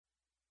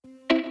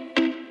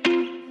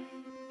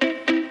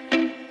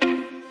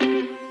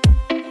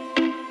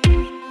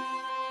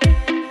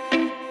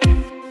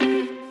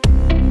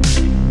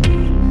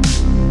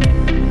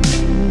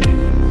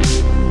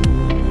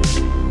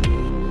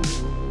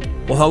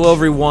hello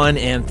everyone,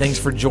 and thanks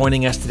for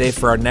joining us today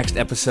for our next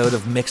episode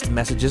of Mixed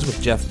Messages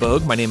with Jeff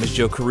Bogue. My name is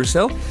Joe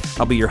Caruso.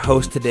 I'll be your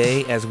host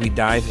today as we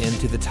dive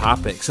into the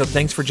topic. So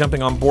thanks for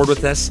jumping on board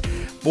with us.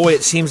 Boy,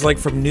 it seems like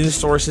from news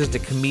sources to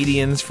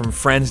comedians, from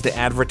friends to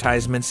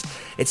advertisements,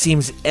 it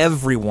seems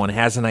everyone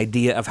has an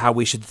idea of how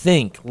we should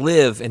think,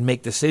 live, and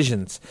make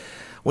decisions.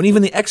 When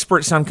even the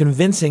experts sound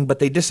convincing but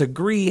they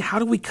disagree, how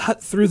do we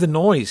cut through the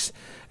noise?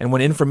 And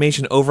when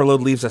information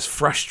overload leaves us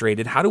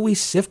frustrated, how do we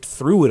sift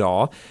through it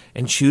all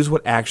and choose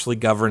what actually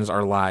governs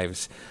our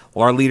lives?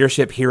 Well, our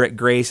leadership here at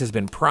Grace has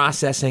been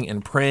processing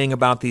and praying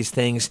about these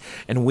things,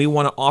 and we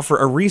want to offer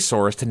a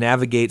resource to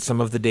navigate some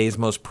of the day's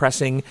most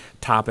pressing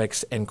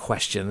topics and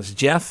questions.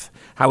 Jeff,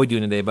 how are we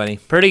doing today, buddy?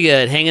 Pretty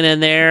good. Hanging in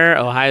there.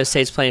 Ohio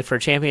State's playing for a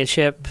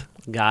championship.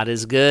 God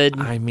is good.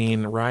 I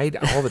mean, right?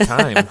 All the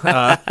time.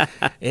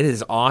 It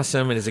is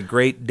awesome. It is a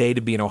great day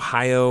to be an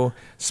Ohio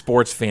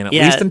sports fan, at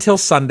least until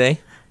Sunday.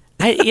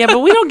 But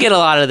we don't get a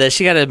lot of this.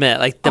 You got to admit,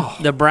 like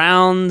the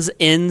Browns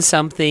in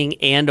something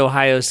and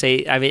Ohio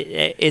State. I mean,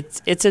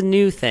 it's a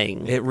new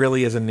thing. It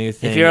really is a new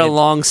thing. If you're a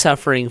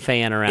long-suffering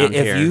fan around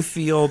here, if you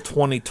feel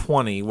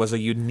 2020 was a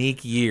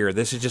unique year,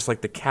 this is just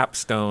like the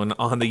capstone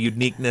on the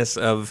uniqueness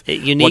of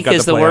unique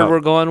is the word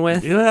we're going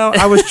with. Well,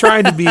 I was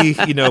trying to be,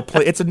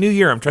 it's a new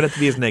year. I'm trying not to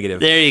be as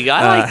negative. There you go.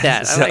 I like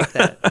that. I like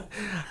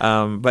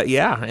that. But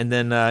yeah, and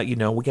then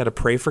we got to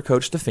pray for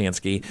Coach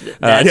Stefanski.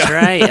 That's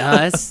right.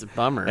 That's a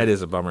bummer. That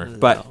is a bummer.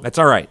 But that's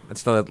all right.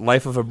 That's the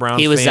life of a Browns fan.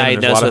 He was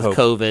diagnosed with hope.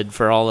 COVID,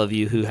 for all of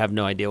you who have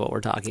no idea what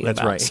we're talking about.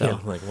 That's right. So. Yeah,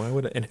 like, why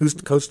would and who's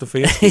Coach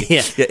Stefanski?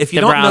 If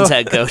you the Browns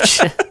head coach.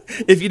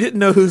 If you didn't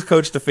know who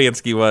Coach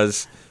Stefanski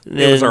was,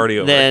 it was already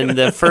over. Then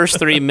the first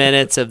 3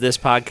 minutes of this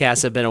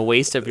podcast have been a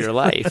waste of your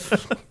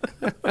life.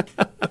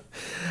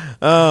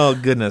 Oh,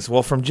 goodness.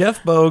 Well, from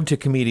Jeff Bogue to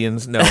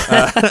comedians, no.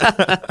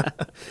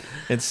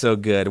 It's so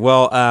good.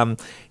 Well,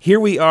 here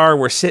we are.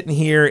 We're sitting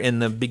here in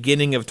the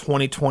beginning of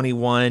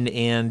 2021,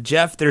 and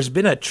Jeff, there's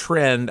been a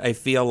trend, I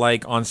feel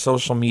like, on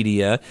social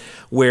media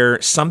where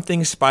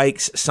something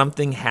spikes,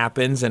 something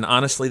happens, and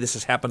honestly, this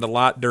has happened a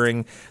lot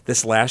during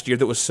this last year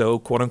that was so,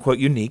 quote-unquote,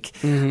 unique.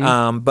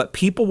 Mm-hmm. But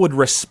people would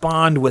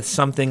respond with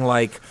something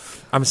like,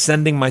 I'm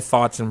sending my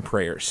thoughts and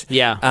prayers.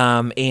 Yeah.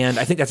 And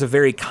I think that's a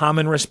very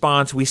common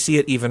response. We see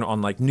it even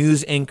on like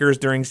news anchors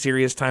during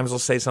serious times. They'll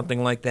say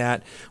something like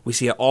that. We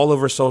see it all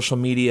over social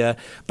media.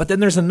 But then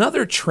there's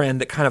another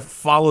trend that kind of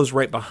follows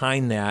right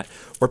behind that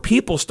where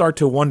people start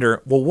to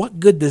wonder, well,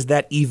 what good does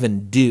that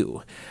even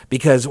do?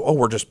 Because,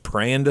 we're just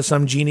praying to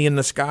some genie in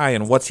the sky,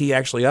 and what's he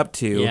actually up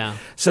to? Yeah.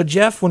 So,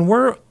 Jeff,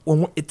 when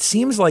it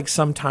seems like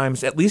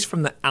sometimes, at least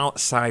from the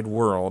outside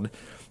world,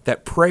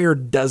 that prayer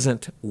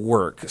doesn't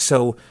work.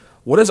 So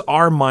what does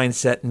our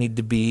mindset need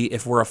to be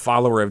if we're a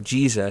follower of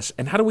Jesus,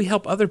 and how do we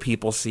help other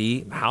people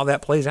see how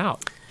that plays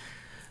out?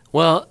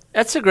 Well,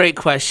 that's a great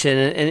question,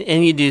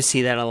 and you do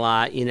see that a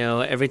lot.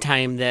 Every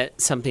time that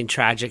something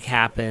tragic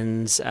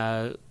happens,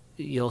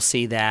 you'll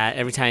see that.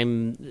 Every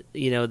time,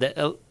 that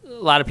a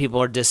lot of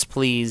people are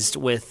displeased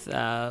with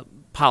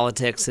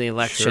politics and the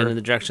election and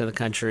the direction of the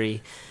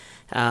country.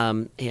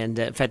 And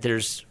in fact,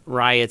 there's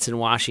riots in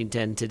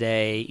Washington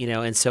today,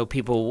 and so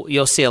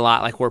you'll see a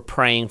lot like we're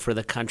praying for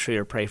the country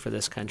or pray for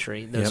this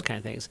country, those kind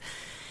of things.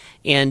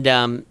 And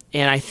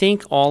I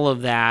think all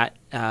of that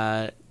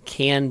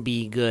can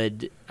be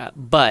good,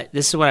 but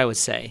this is what I would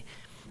say.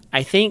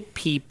 I think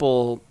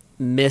people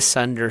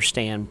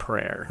misunderstand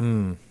prayer.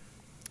 And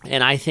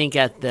I think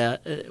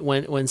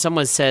when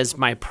someone says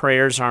my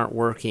prayers aren't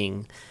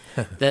working,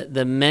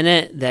 the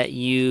minute that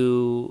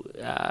you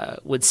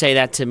would say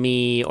that to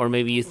me, or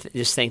maybe you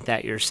just think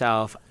that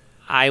yourself,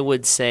 I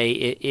would say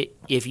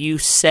if you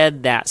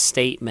said that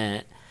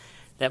statement,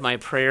 that my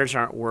prayers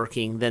aren't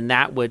working, then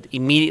that would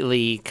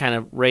immediately kind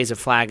of raise a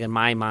flag in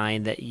my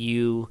mind that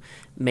you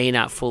may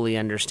not fully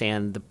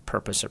understand the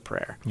purpose of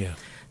prayer. Yeah.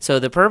 So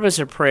the purpose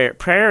of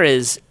prayer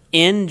is,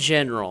 in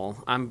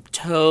general, I'm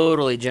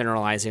totally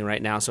generalizing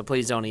right now, so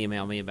please don't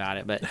email me about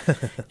it,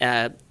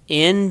 but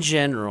in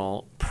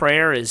general,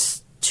 prayer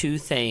is two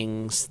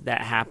things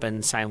that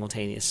happen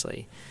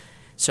simultaneously.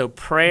 So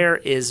prayer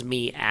is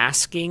me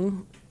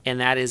asking, and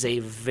that is a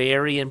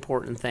very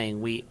important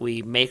thing.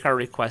 We make our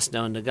requests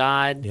known to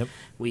God. Yep.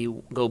 We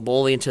go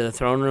boldly into the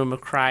throne room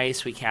of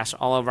Christ. We cast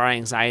all of our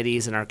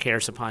anxieties and our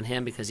cares upon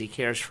Him because He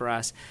cares for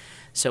us.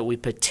 So we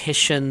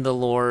petition the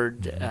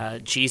Lord.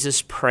 Mm-hmm.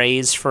 Jesus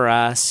prays for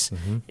us.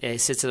 Mm-hmm. He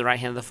sits at the right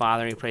hand of the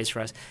Father, and He prays for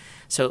us.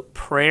 So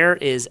prayer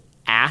is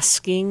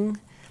asking,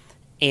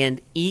 and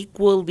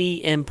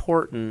equally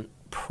important,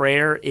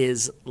 prayer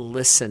is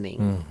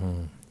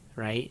listening,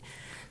 right?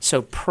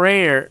 So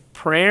prayer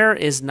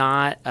is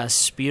not a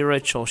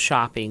spiritual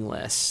shopping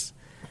list.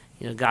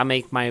 God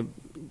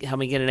help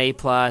me get an A+,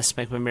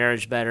 make my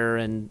marriage better,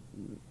 and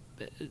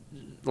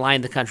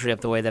line the country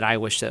up the way that I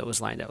wish that it was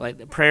lined up.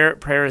 Like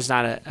prayer is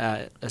not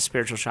a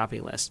spiritual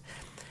shopping list.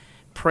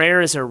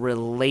 Prayer is a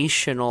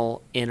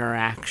relational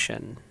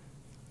interaction,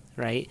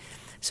 right?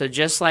 So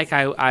just like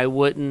I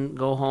wouldn't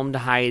go home to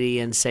Heidi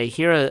and say,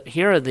 here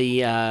are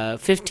the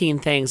 15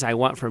 things I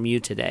want from you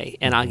today,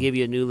 and I'll give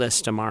you a new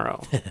list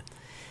tomorrow.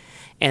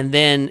 And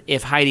then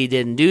if Heidi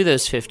didn't do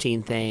those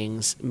 15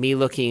 things, me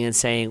looking and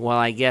saying, well,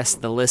 I guess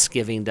the list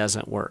giving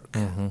doesn't work,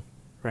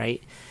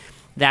 right?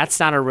 That's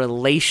not a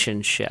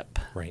relationship.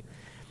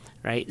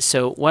 Right.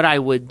 So what I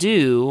would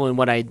do, and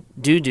what I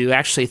do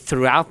actually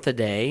throughout the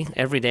day,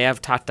 every day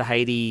I've talked to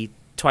Heidi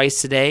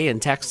twice a day and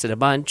texted a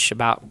bunch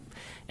about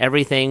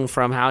everything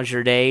from how's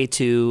your day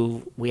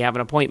to we have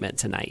an appointment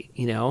tonight,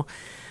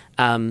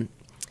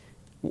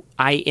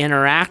 I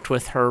interact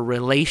with her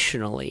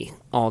relationally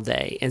all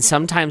day. And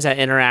sometimes that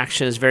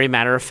interaction is very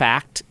matter of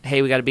fact.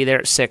 Hey, we got to be there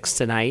at 6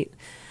 tonight.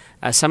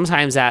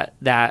 Sometimes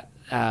that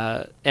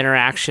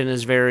interaction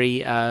is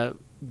very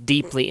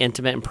deeply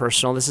intimate and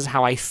personal. This is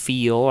how I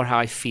feel, or how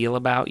I feel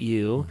about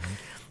you,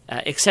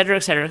 et cetera, et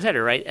cetera, et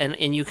cetera, right?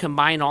 And you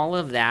combine all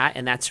of that,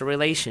 and that's a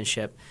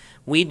relationship.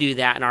 We do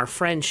that in our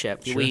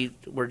friendship. Sure.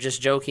 We're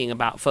just joking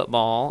about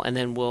football, and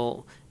then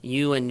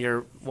you and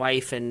your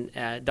wife and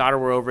daughter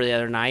were over the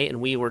other night, and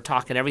we were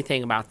talking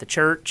everything about the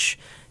church,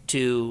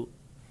 to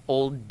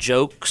old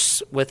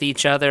jokes with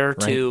each other,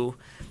 to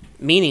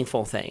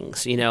meaningful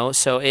things,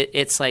 So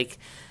it's like,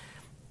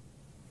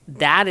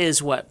 that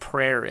is what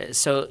prayer is.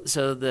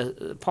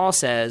 So Paul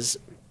says,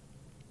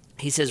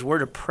 he says we're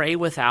to pray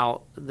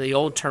without, the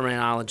old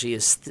terminology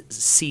is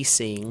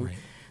ceasing. Right.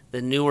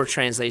 The newer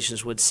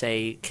translations would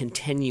say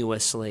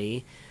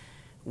continuously.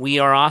 We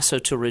are also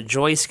to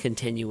rejoice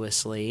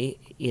continuously,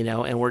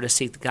 and we're to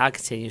seek God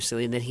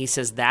continuously. And then he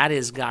says that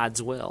is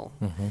God's will.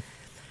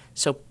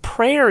 So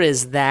prayer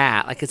is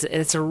that. Like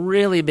it's a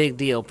really big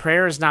deal.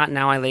 Prayer is not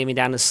now I lay me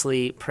down to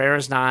sleep. Prayer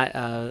is not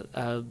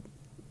a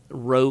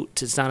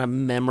rote. It's not a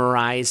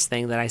memorized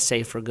thing that I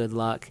say for good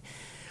luck.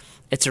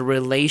 It's a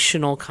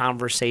relational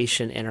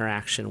conversation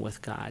interaction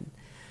with God.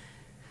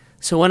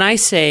 So when I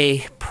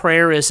say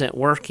prayer isn't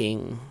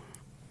working,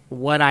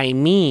 what I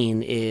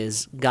mean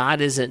is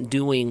God isn't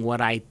doing what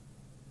I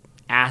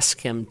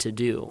ask him to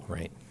do.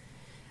 Right.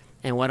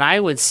 And what I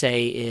would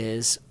say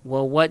is,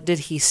 well, what did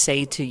he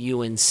say to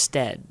you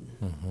instead?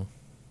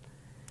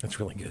 That's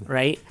really good.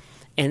 Right?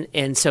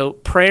 And so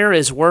prayer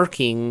is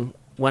working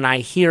when I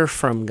hear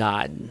from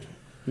God,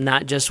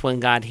 not just when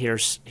God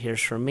hears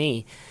from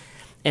me.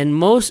 And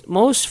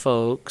most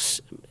folks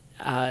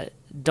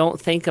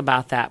don't think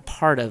about that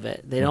part of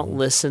it. They don't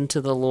listen to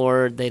the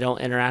Lord. They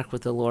don't interact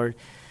with the Lord.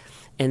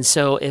 And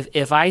so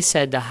if I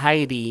said to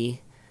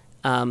Heidi,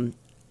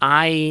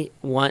 I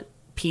want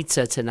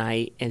pizza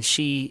tonight, and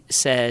she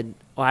said,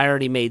 well, I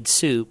already made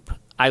soup,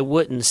 I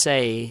wouldn't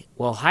say,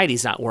 well,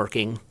 Heidi's not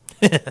working.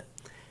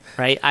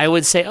 Right? I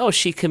would say, oh,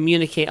 she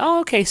communicate. Oh,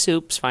 okay,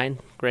 soup's fine,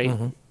 great.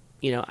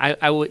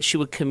 She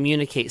would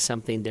communicate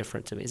something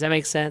different to me. Does that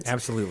make sense?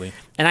 Absolutely.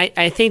 And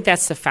I think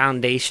that's the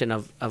foundation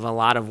of a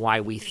lot of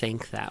why we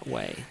think that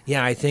way.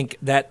 Yeah, I think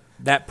that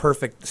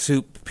perfect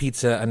soup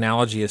pizza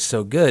analogy is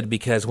so good,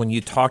 because when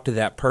you talk to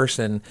that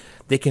person,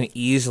 they can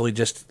easily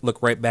just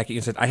look right back at you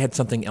and say, I had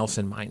something else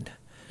in mind.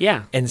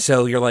 Yeah. And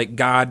so you're like,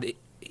 God,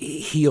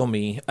 heal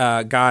me.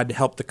 God,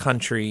 help the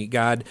country.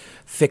 God,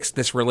 fix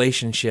this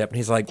relationship. And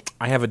he's like,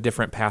 I have a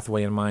different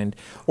pathway in mind.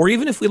 Or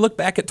even if we look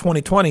back at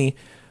 2020,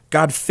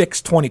 God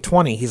fixed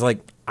 2020. He's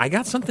like, I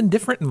got something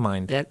different in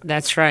mind.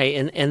 That's right.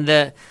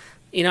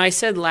 And I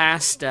said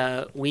last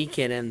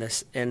weekend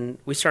and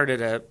we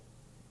started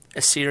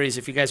a series.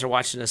 If you guys are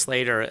watching this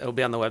later, it'll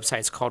be on the website.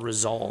 It's called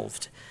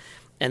Resolved.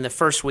 And the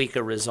first week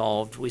of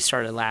Resolved, we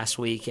started last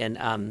week.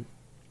 And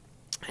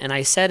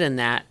I said in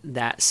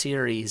that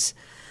series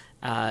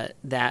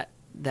that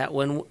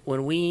when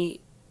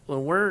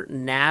we're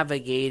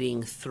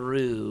navigating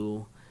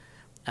through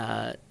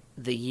the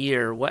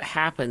year, what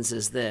happens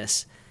is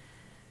this.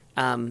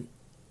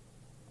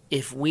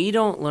 If we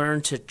don't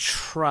learn to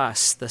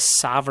trust the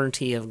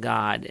sovereignty of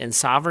God, and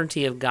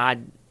sovereignty of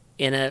God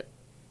in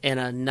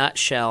a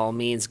nutshell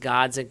means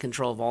God's in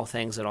control of all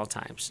things at all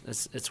times.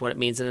 It's what it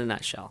means in a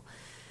nutshell.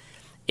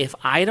 If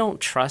I don't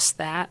trust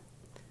that,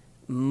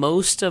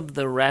 most of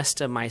the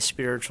rest of my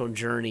spiritual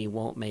journey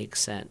won't make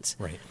sense.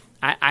 Right.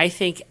 I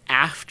think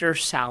after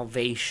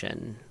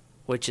salvation,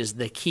 which is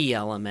the key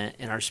element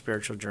in our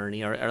spiritual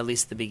journey, or at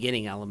least the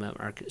beginning element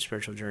of our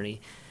spiritual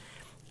journey,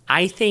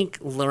 I think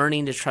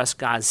learning to trust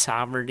God's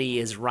sovereignty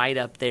is right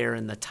up there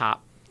in the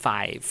top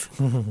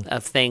 5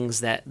 of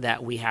things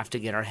that we have to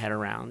get our head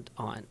around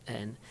on.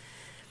 And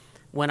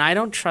when I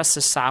don't trust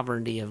the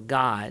sovereignty of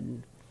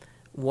God,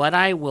 what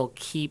I will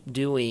keep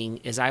doing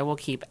is I will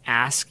keep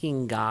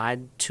asking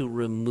God to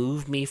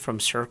remove me from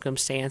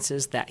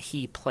circumstances that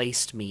he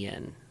placed me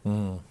in.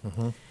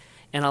 Mm-hmm.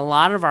 And a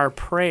lot of our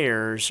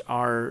prayers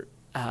are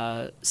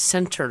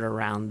centered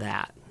around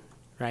that,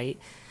 right?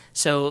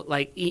 So,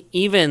 like,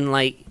 even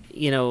like,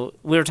 we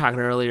were talking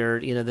earlier,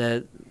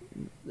 the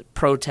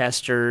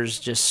protesters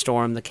just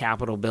stormed the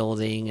Capitol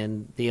building,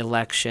 and the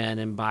election,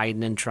 and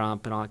Biden and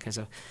Trump and all that kind of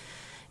stuff.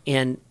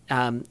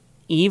 And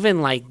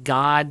even like,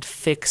 God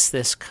fix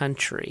this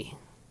country.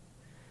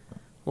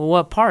 Well,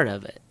 what part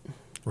of it?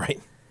 Right.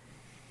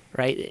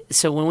 right?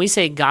 So when we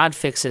say God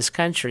fix this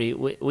country,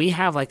 we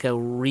have like a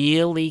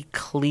really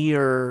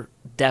clear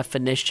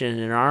definition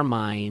in our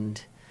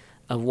mind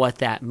of what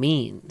that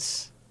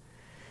means.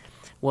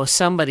 Well,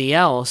 somebody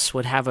else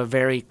would have a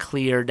very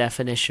clear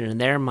definition in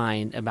their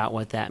mind about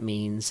what that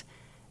means.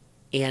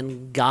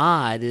 And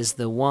God is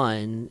the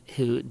one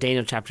who,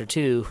 Daniel chapter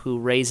 2, who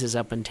raises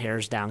up and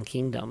tears down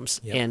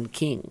kingdoms and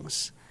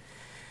kings.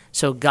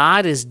 So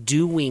God is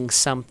doing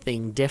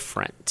something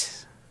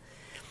different.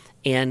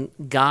 And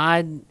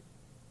God,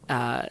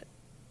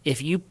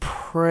 if you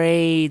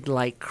prayed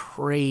like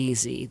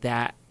crazy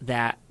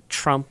that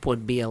Trump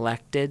would be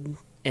elected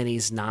and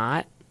he's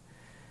not,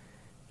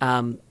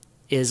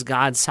 is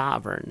God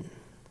sovereign?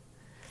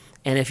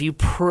 And if you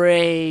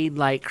prayed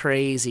like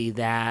crazy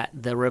that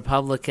the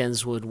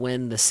Republicans would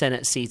win the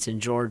Senate seats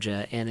in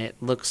Georgia, and it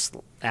looks,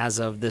 as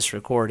of this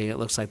recording, it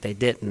looks like they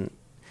didn't.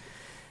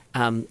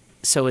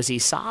 So is he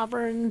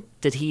sovereign?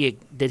 Did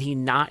he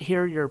not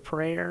hear your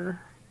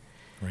prayer?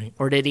 Right.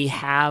 Or did he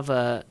have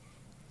a,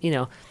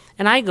 and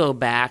I go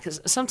back,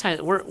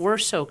 sometimes we're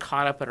so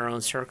caught up in our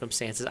own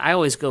circumstances. I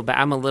always go back.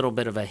 I'm a little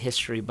bit of a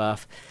history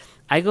buff.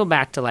 I go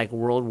back to like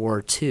World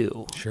War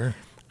II. Sure.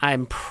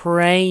 I'm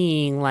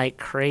praying like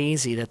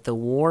crazy that the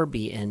war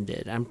be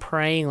ended. I'm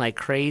praying like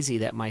crazy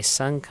that my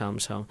son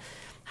comes home.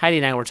 Heidi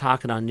and I were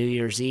talking on New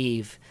Year's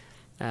Eve.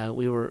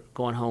 We were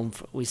going home.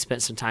 We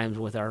spent some time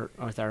with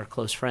our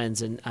close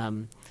friends,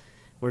 and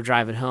we're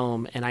driving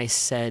home. And I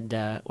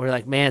said, "We're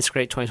like, man, it's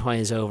great. 2020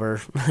 is over,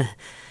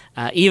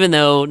 even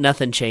though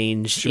nothing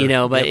changed,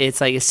 Sure. But it's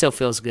like it still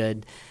feels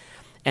good."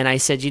 And I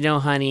said,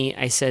 honey,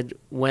 I said,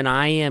 when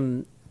I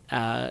am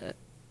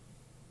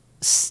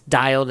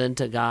dialed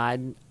into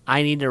God,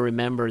 I need to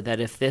remember that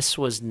if this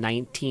was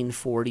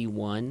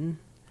 1941,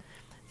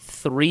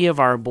 3 of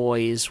our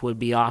boys would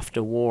be off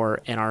to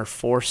war and our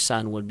 4th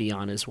son would be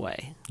on his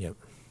way. Yep.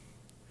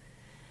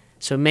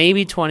 So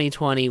maybe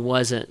 2020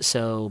 wasn't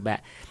so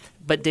bad.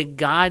 But did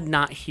God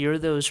not hear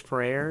those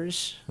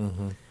prayers?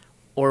 Mm-hmm.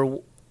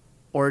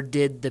 Or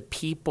did the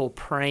people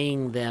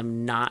praying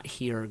them not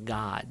hear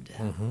God?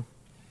 Mm-hmm.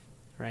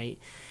 Right?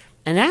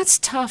 And that's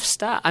tough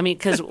stuff. I mean,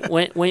 because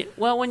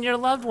when your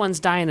loved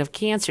one's dying of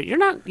cancer, you're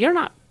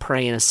not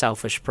praying a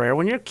selfish prayer.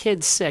 When your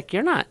kid's sick,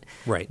 you're not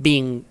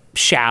being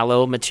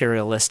shallow,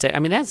 materialistic. I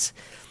mean, that's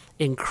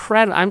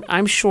incredible.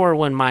 I'm sure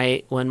when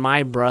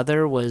my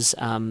brother was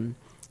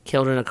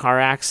killed in a car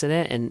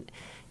accident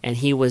and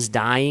he was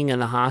dying in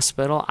the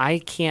hospital, I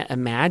can't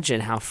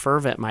imagine how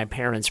fervent my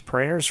parents'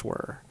 prayers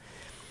were.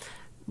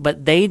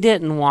 But they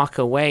didn't walk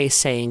away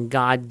saying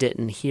God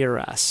didn't hear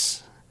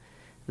us.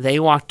 They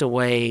walked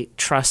away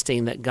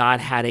trusting that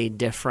God had a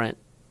different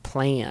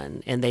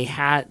plan. And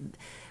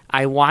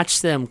I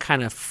watched them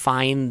kind of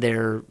find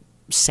their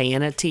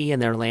sanity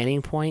and their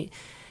landing point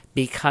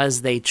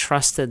because they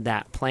trusted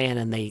that plan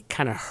and they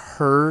kind of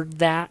heard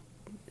that,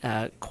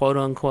 quote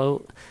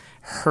unquote,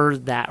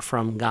 heard that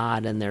from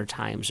God in their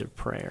times of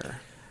prayer.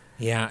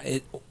 Yeah,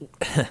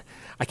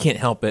 I can't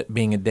help it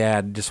being a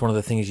dad. Just one of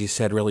the things you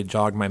said really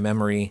jogged my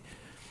memory.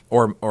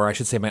 Or I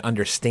should say my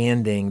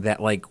understanding that,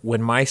 like,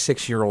 when my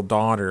 6-year-old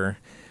daughter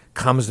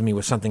comes to me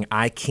with something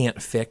I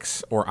can't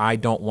fix or I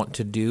don't want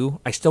to do,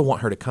 I still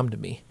want her to come to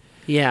me.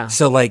 Yeah.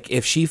 So, like,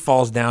 if she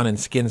falls down and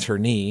skins her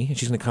knee,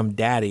 she's going to come,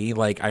 Daddy,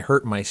 like, I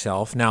hurt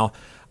myself. Now,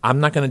 I'm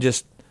not going to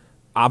just,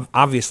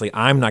 obviously,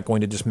 I'm not going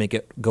to just make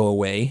it go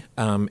away.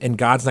 And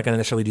God's not going to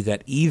necessarily do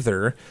that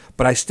either.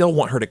 But I still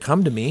want her to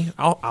come to me.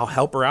 I'll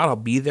help her out. I'll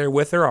be there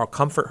with her. I'll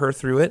comfort her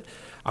through it.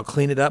 I'll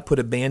clean it up, put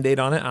a Band-Aid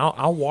on it.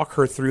 I'll walk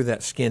her through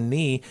that skinned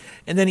knee.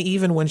 And then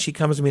even when she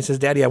comes to me and says,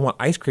 Daddy, I want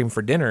ice cream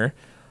for dinner,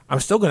 I'm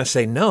still going to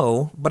say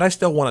no, but I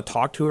still want to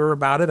talk to her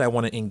about it. I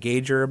want to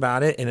engage her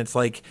about it. And it's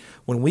like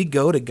when we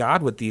go to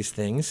God with these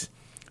things,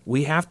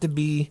 we have to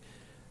be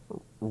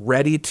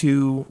ready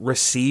to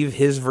receive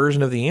his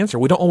version of the answer.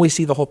 We don't always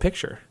see the whole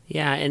picture.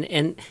 Yeah,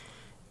 and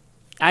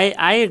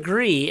I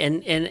agree.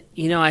 And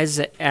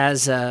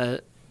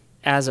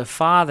as a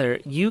father,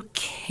 you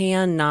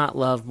cannot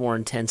love more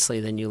intensely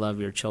than you love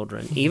your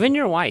children, even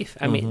your wife.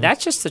 I mean,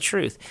 that's just the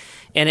truth.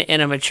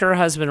 And a mature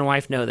husband and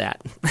wife know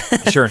that.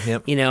 Sure,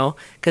 yep.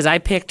 Because I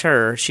picked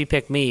her, she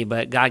picked me,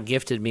 but God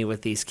gifted me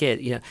with these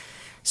kids.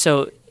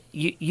 So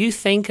you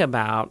think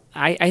about,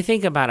 I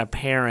think about a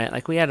parent,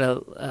 like we had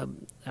a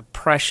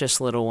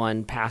precious little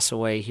one pass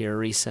away here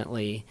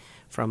recently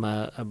from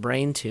a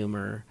brain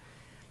tumor.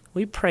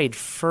 We prayed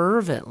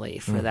fervently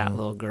for that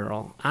little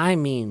girl. I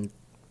mean,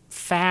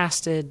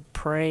 fasted,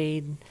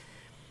 prayed,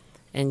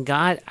 and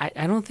God,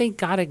 I don't think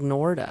God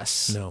ignored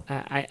us. No.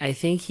 I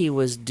think he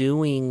was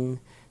doing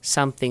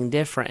something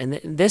different.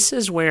 And this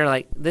is where,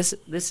 like, this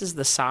is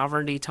the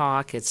sovereignty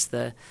talk. It's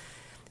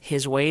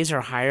his ways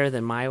are higher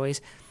than my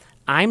ways.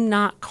 I'm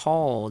not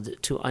called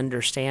to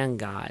understand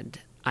God.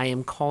 I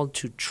am called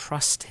to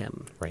trust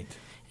him. Right.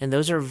 And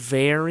those are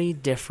very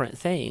different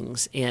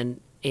things. And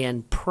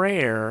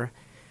prayer,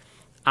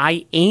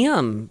 I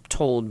am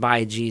told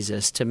by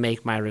Jesus to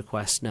make my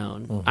request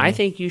known. I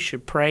think you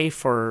should pray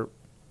for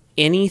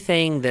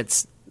anything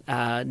that's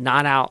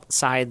not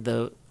outside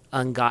the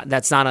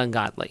that's not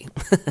ungodly.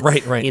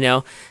 Right. You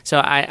know,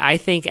 so I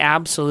think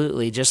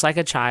absolutely, just like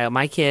a child,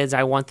 my kids,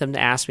 I want them to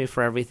ask me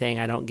for everything.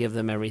 I don't give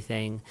them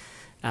everything,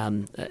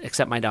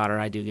 except my daughter.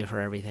 I do give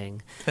her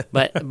everything,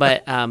 but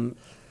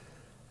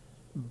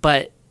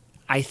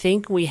I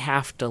think we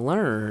have to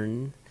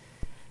learn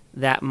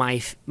that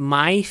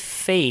my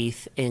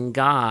faith in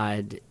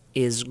God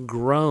is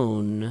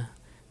grown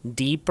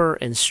deeper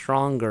and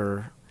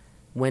stronger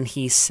when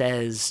He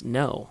says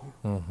no.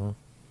 Mm-hmm.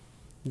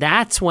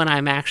 That's when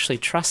I'm actually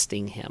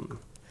trusting Him,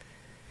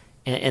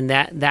 and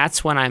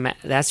that's when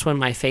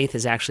my faith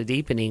is actually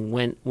deepening.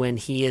 When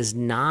He is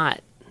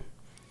not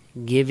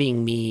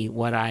giving me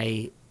what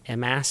I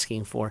am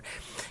asking for,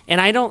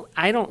 and I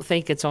don't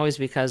think it's always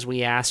because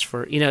we ask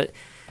for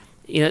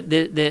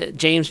the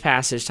James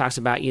passage talks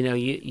about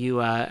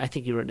I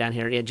think you wrote down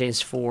here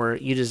James 4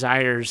 you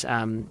desire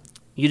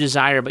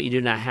but you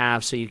do not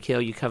have, so you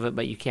kill, you covet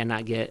but you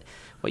cannot get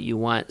what you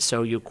want,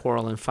 so you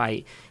quarrel and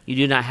fight. You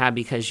do not have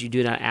because you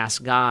do not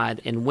ask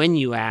God, and when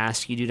you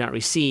ask, you do not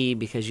receive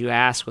because you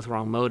ask with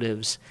wrong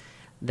motives,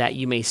 that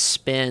you may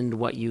spend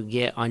what you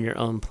get on your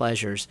own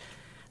pleasures.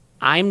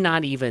 I'm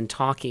not even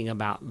talking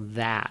about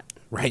that.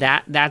 Right.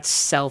 That's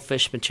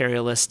selfish,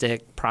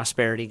 materialistic,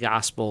 prosperity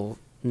gospel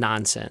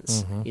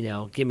nonsense.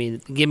 Mm-hmm. Give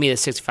me the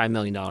 $65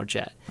 million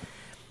jet.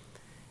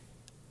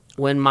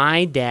 When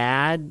my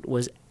dad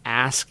was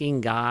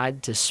asking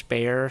God to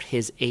spare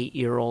his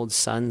 8-year-old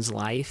son's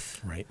life,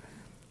 right,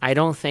 I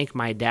don't think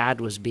my dad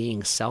was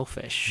being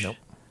selfish. Nope.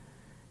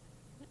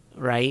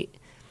 Right?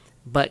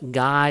 But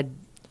God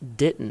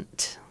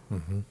didn't.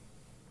 Mm-hmm.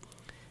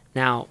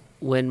 Now,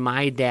 when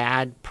my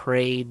dad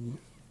prayed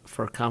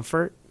for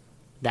comfort,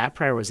 that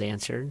prayer was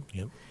answered.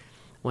 Yep.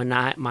 When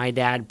my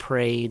dad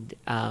prayed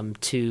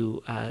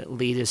to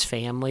lead his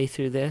family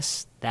through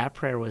this, that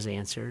prayer was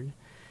answered.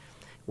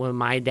 When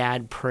my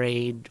dad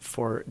prayed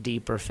for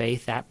deeper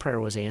faith, that prayer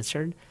was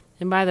answered.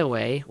 And by the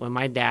way, when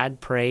my dad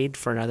prayed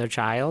for another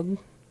child,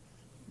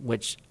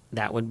 which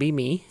that would be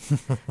me,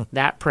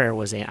 that prayer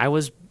was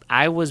answered.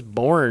 I was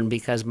born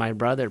because my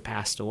brother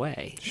passed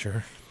away.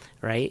 Sure.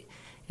 Right?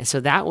 And so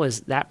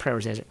that prayer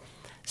was answered.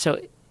 So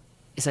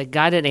it's like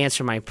God didn't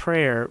answer my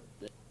prayer,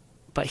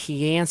 but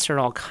He answered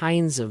all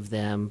kinds of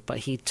them, but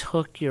He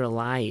took your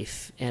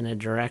life in a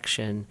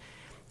direction.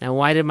 Now,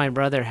 why did my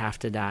brother have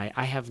to die?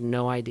 I have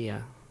no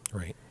idea.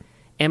 Right.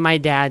 And my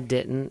dad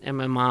didn't, and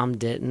my mom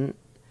didn't.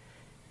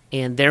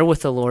 And they're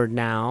with the Lord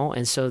now,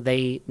 and so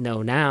they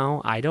know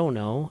now. I don't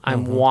know.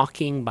 I'm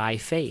walking by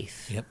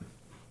faith. Yep.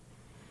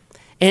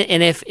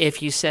 And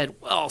if you said,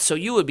 well, so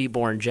you would be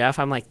born, Jeff,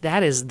 I'm like,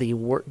 that is the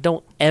worst.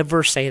 Don't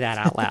ever say that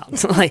out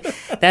loud. Like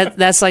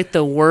that's like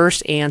the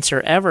worst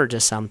answer ever to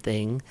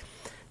something.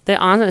 The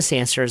honest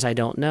answer is I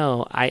don't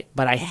know.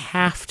 But I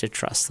have to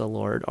trust the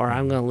Lord, or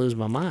I'm going to lose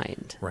my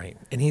mind. Right.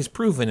 And He's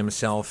proven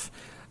Himself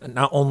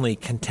not only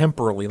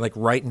contemporarily, like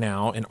right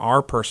now in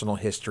our personal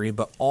history,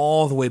 but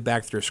all the way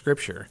back through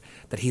Scripture,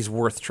 that He's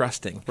worth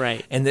trusting.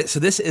 Right. And so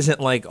this isn't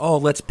like, oh,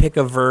 let's pick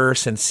a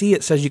verse and see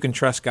it says you can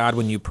trust God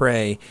when you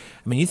pray.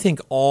 I mean, you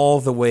think all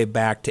the way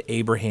back to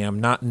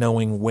Abraham not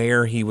knowing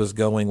where he was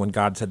going when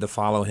God said to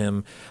follow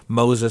him.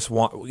 Moses,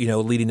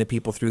 leading the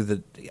people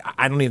through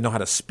I don't even know how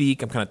to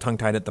speak. I'm kind of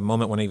tongue-tied at the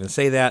moment when I even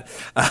say that.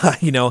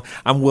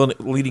 I'm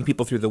leading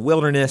people through the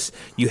wilderness.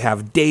 You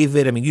have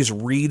David. I mean, you just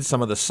read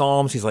some of the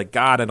Psalms. He's like,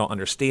 God, I don't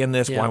understand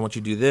this. Yeah. Why won't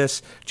you do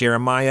this?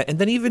 Jeremiah. And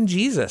then even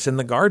Jesus in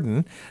the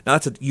garden. Now,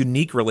 that's a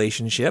unique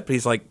relationship.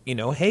 He's like,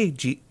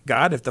 hey,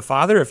 God,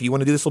 if you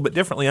want to do this a little bit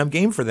differently, I'm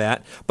game for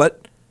that.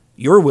 But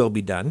your will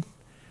be done.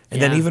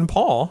 And then even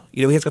Paul,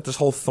 he's got this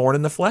whole thorn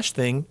in the flesh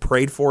thing,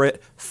 prayed for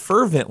it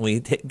fervently.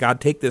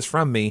 God, take this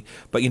from me.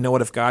 But you know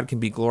what? If God can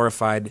be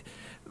glorified.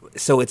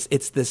 So it's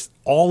this,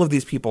 all of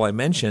these people I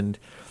mentioned,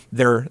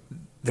 they're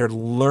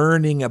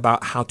learning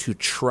about how to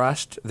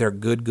trust their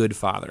good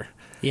Father.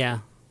 Yeah.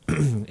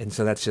 And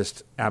so that's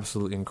just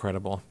absolutely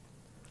incredible.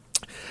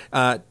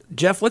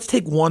 Jeff, let's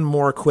take one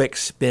more quick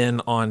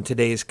spin on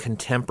today's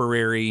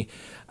contemporary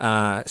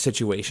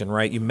situation,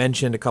 right? You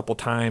mentioned a couple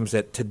times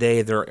that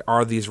today there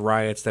are these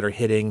riots that are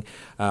hitting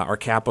our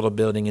Capitol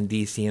building in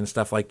D.C. and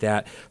stuff like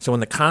that. So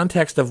in the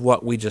context of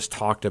what we just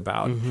talked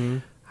about,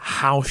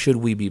 how should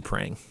we be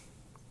praying?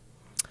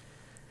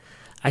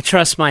 I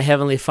trust my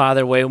Heavenly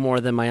Father way more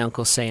than my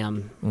Uncle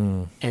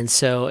Sam. And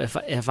so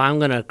if I'm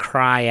going to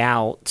cry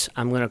out,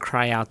 I'm going to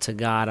cry out to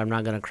God. I'm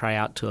not going to cry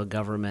out to a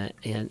government.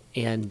 And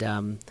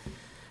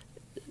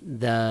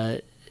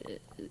the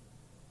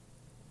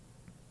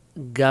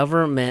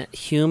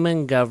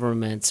human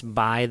governments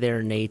by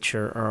their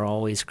nature are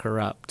always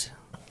corrupt.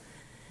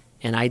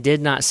 And I did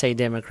not say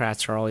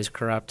Democrats are always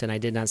corrupt, and I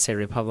did not say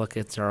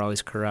Republicans are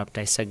always corrupt.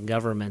 I said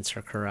governments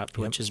are corrupt,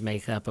 which is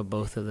make up of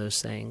both of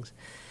those things.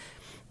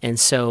 And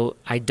so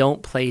I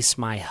don't place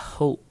my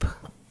hope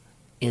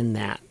in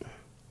that.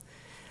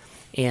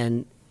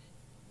 And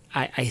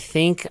I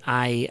think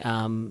I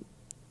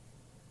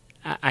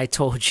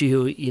told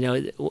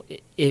you,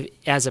 if,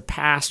 as a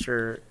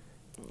pastor,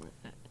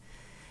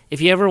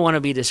 if you ever want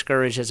to be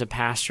discouraged as a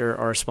pastor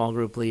or a small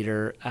group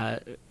leader,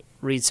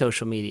 read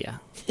social media.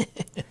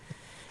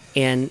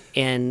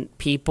 And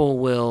people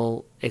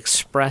will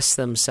express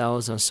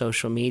themselves on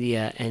social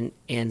media,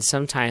 and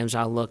sometimes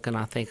I'll look and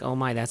I'll think, oh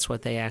my, that's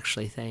what they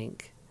actually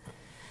think.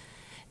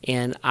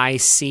 And I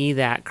see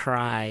that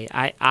cry.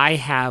 I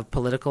have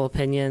political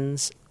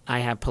opinions, I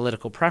have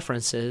political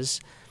preferences,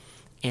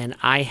 and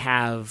I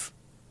have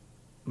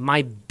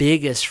my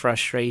biggest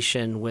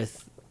frustration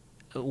with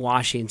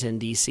Washington,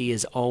 D.C.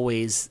 is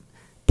always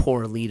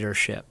poor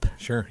leadership.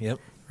 Sure, yep.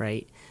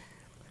 Right?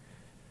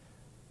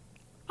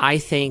 I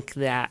think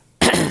that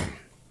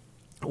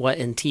what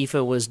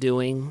Antifa was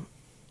doing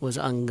was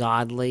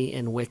ungodly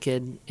and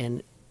wicked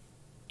and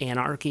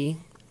anarchy.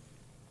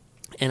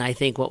 And I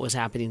think what was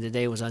happening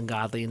today was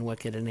ungodly and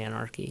wicked and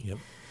anarchy. Yep.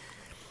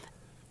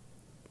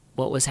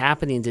 What was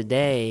happening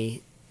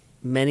today,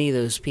 many of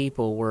those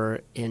people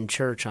were in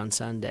church on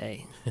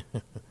Sunday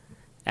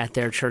at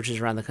their churches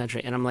around the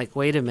country. And I'm like,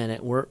 wait a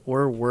minute,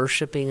 we're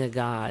worshiping a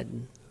God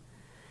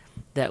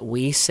that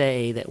we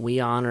say that we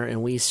honor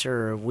and we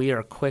serve. We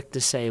are quick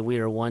to say we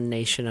are one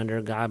nation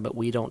under God, but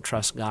we don't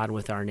trust God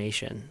with our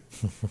nation.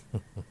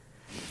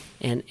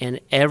 And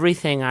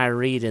everything I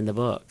read in the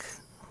book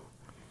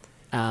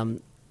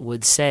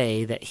would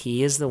say that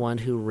he is the one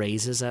who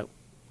raises up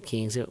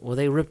kings. Well,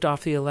 they ripped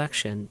off the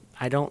election.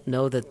 I don't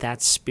know that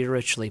that's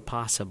spiritually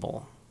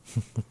possible.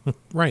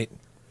 Right.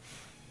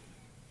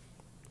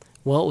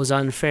 Well, it was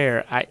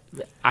unfair.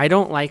 I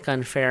don't like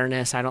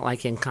unfairness. I don't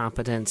like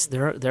incompetence.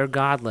 They're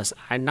godless.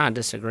 I'm not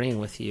disagreeing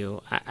with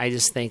you. I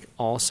just think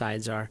all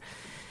sides are.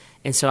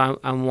 And so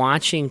I'm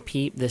watching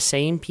the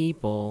same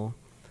people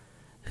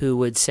who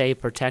would say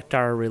protect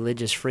our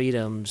religious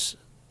freedoms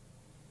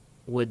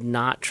would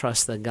not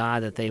trust the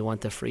God that they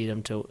want the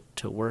freedom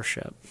to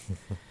worship.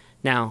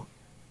 Now,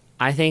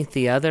 I think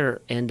the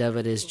other end of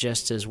it is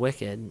just as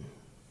wicked.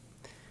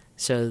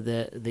 So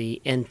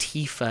the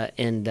Antifa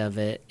end of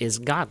it is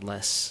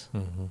godless.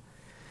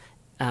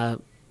 Mm-hmm.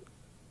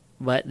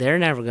 But they're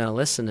never going to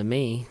listen to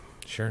me.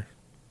 Sure.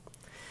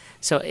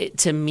 So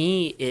to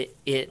me,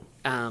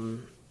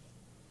 I'm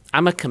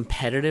a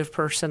competitive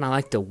person. I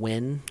like to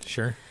win.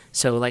 Sure.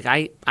 So like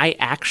I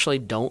actually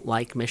don't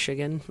like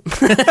Michigan.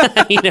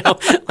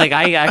 Like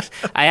I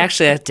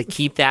actually have to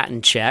keep that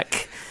in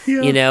check.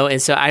 Yeah.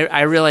 And so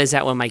I realized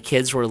that when my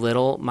kids were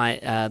little, my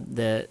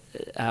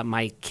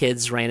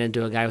kids ran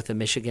into a guy with a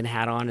Michigan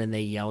hat on and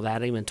they yelled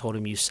at him and told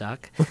him you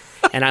suck.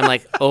 And I'm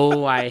like,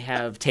 oh, I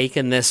have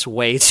taken this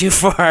way too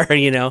far,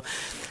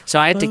 So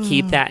I had to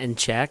keep that in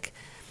check.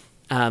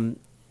 And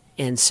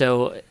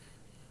so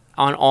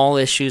on all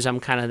issues, I'm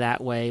kind of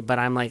that way. But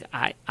I'm like,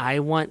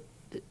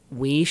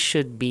 we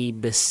should be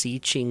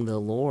beseeching the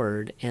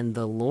Lord, and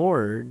the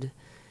Lord,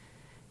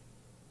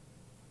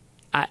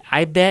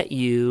 I bet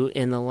you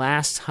in the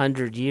last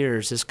 100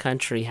 years, this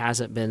country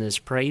hasn't been as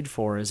prayed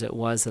for as it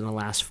was in the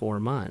last 4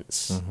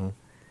 months. Mm-hmm.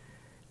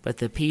 But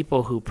the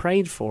people who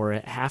prayed for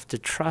it have to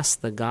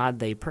trust the God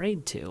they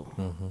prayed to.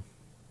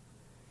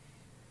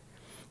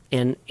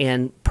 Mm-hmm.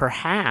 And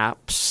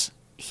perhaps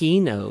he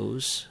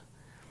knows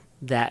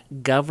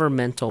that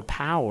governmental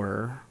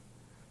power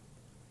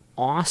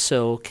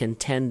also can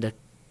tend to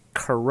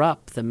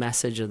corrupt the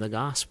message of the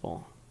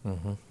gospel.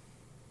 Mm-hmm.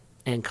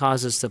 And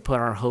cause us to put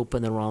our hope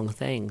in the wrong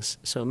things.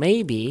 So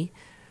maybe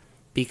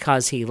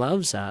because he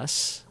loves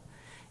us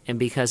and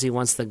because he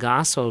wants the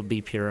gospel to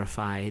be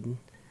purified,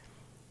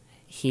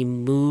 he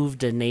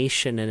moved a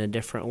nation in a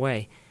different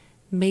way.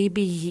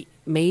 Maybe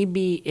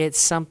it's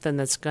something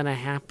that's going to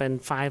happen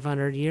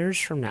 500 years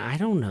from now. I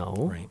don't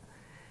know.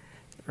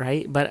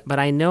 Right? But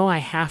I know I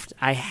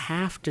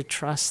have to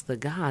trust the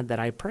God that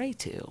I pray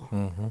to.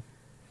 Mm-hmm.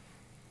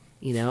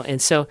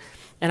 And so,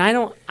 and I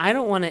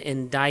don't want to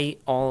indict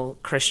all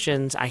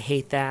Christians. I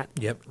hate that.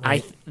 Yep.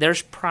 Right.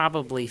 There's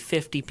probably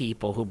 50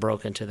 people who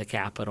broke into the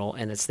Capitol,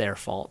 and it's their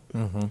fault.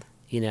 Mm-hmm.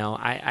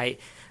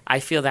 I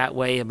feel that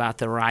way about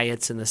the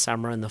riots in the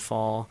summer and the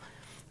fall.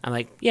 I'm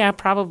like, yeah,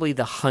 probably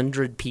the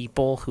 100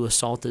 people who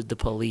assaulted the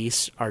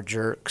police are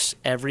jerks.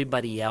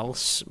 Everybody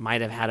else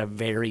might have had a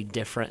very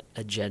different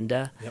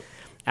agenda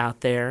out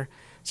there.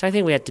 So I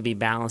think we have to be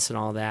balanced in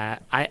all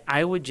that.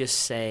 I would just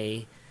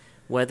say,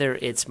 whether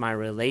it's my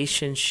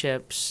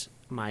relationships,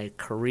 my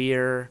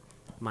career,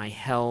 my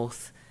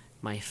health,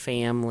 my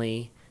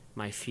family,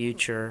 my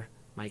future,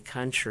 my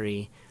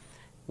country,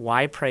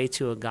 why pray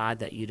to a God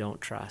that you don't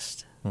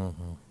trust?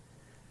 Mm-hmm.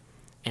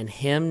 And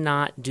him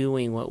not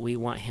doing what we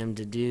want him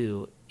to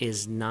do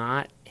is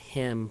not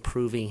him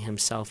proving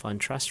himself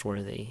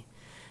untrustworthy.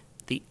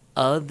 The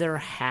other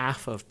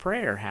half of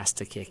prayer has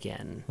to kick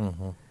in.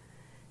 Mm-hmm.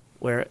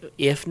 Where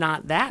if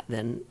not that,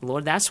 then,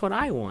 Lord, that's what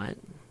I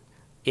want.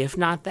 If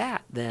not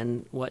that,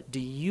 then what do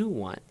you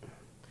want?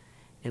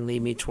 And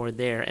lead me toward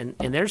there. And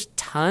there's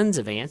tons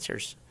of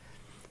answers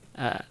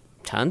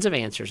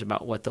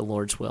about what the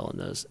Lord's will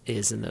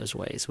is in those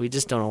ways. We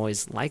just don't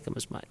always like them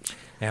as much.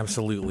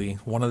 Absolutely.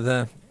 One of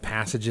the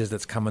passages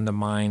that's coming to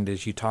mind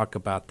as you talk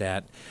about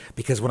that,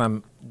 because what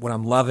I'm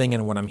loving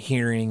and what I'm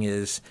hearing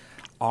is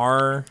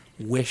our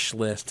wish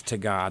list to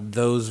God,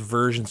 those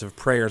versions of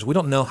prayers, we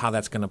don't know how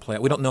that's going to play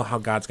out. We don't know how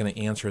God's going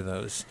to answer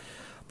those.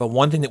 But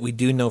one thing that we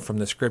do know from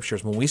the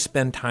Scriptures, when we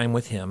spend time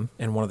with Him,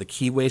 and one of the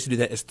key ways to do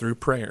that is through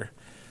prayer,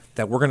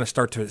 that we're going to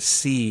start to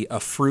see a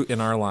fruit in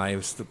our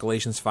lives.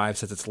 Galatians 5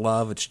 says it's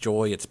love, it's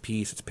joy, it's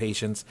peace, it's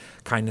patience,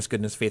 kindness,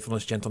 goodness,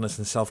 faithfulness, gentleness,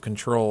 and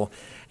self-control.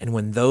 And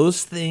when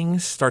those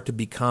things start to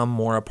become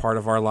more a part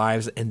of our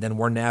lives, and then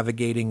we're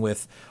navigating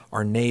with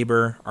our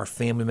neighbor, our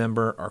family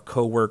member, our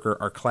coworker,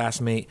 our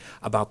classmate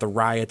about the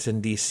riots in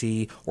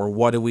D.C., or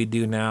what do we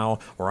do now,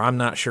 or I'm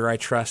not sure I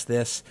trust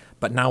this,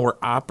 but now we're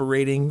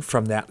operating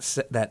from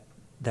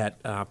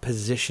that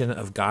position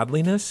of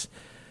godliness,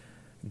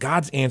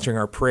 God's answering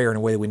our prayer in a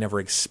way that we never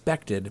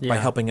expected by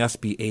helping us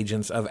be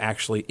agents of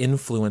actually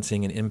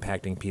influencing and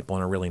impacting people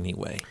in a really neat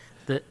way.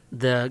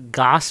 The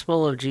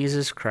gospel of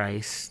Jesus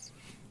Christ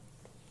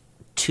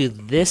to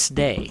this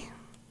day,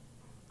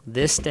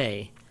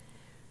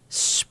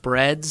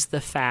 spreads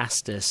the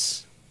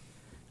fastest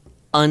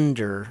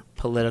under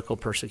political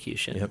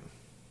persecution. Yep.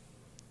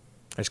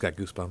 I just got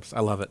goosebumps. I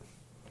love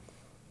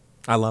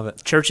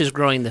it. Church is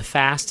growing the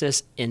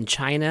fastest in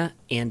China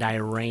and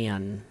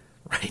Iran.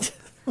 Right.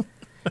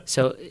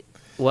 So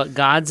what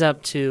God's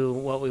up to,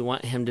 what we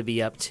want Him to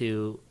be up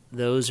to,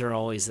 those are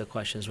always the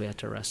questions we have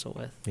to wrestle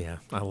with. Yeah,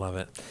 I love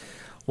it.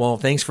 Well,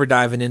 thanks for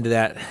diving into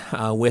that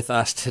with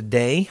us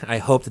today. I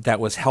hope that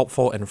was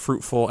helpful and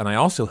fruitful, and I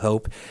also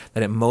hope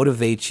that it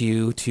motivates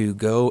you to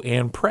go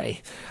and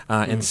pray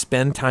and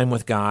spend time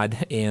with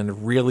God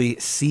and really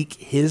seek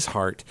His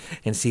heart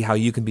and see how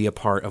you can be a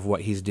part of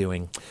what He's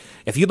doing.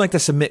 If you'd like to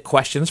submit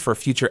questions for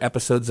future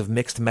episodes of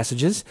Mixed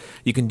Messages,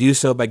 you can do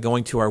so by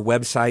going to our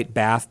website,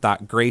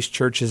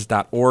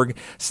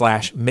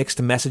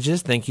 bath.gracechurches.org/mixed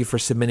messages. Thank you for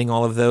submitting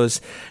all of those.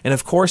 And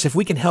of course, if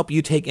we can help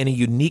you take any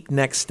unique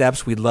next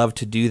steps, we'd love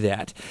to do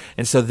that.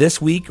 And so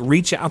this week,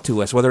 reach out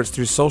to us, whether it's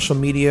through social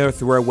media or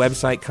through our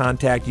website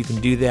contact, you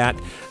can do that.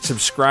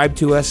 Subscribe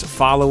to us,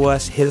 follow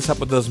us, hit us up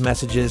with those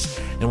messages,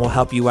 and we'll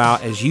help you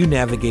out as you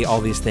navigate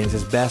all these things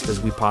as best as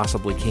we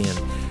possibly can.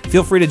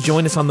 Feel free to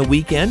join us on the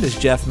weekend. As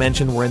Jeff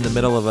mentioned, we're in the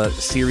middle of a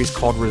series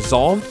called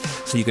Resolved,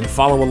 so you can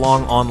follow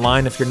along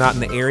online if you're not in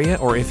the area,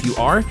 or if you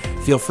are,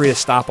 feel free to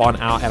stop on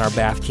out at our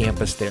Bath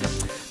campus there.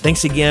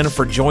 Thanks again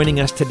for joining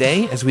us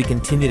today as we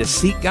continue to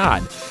seek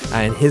God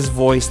and His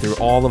voice through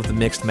all of the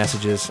mixed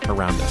messages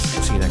around us.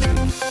 We'll see you next time.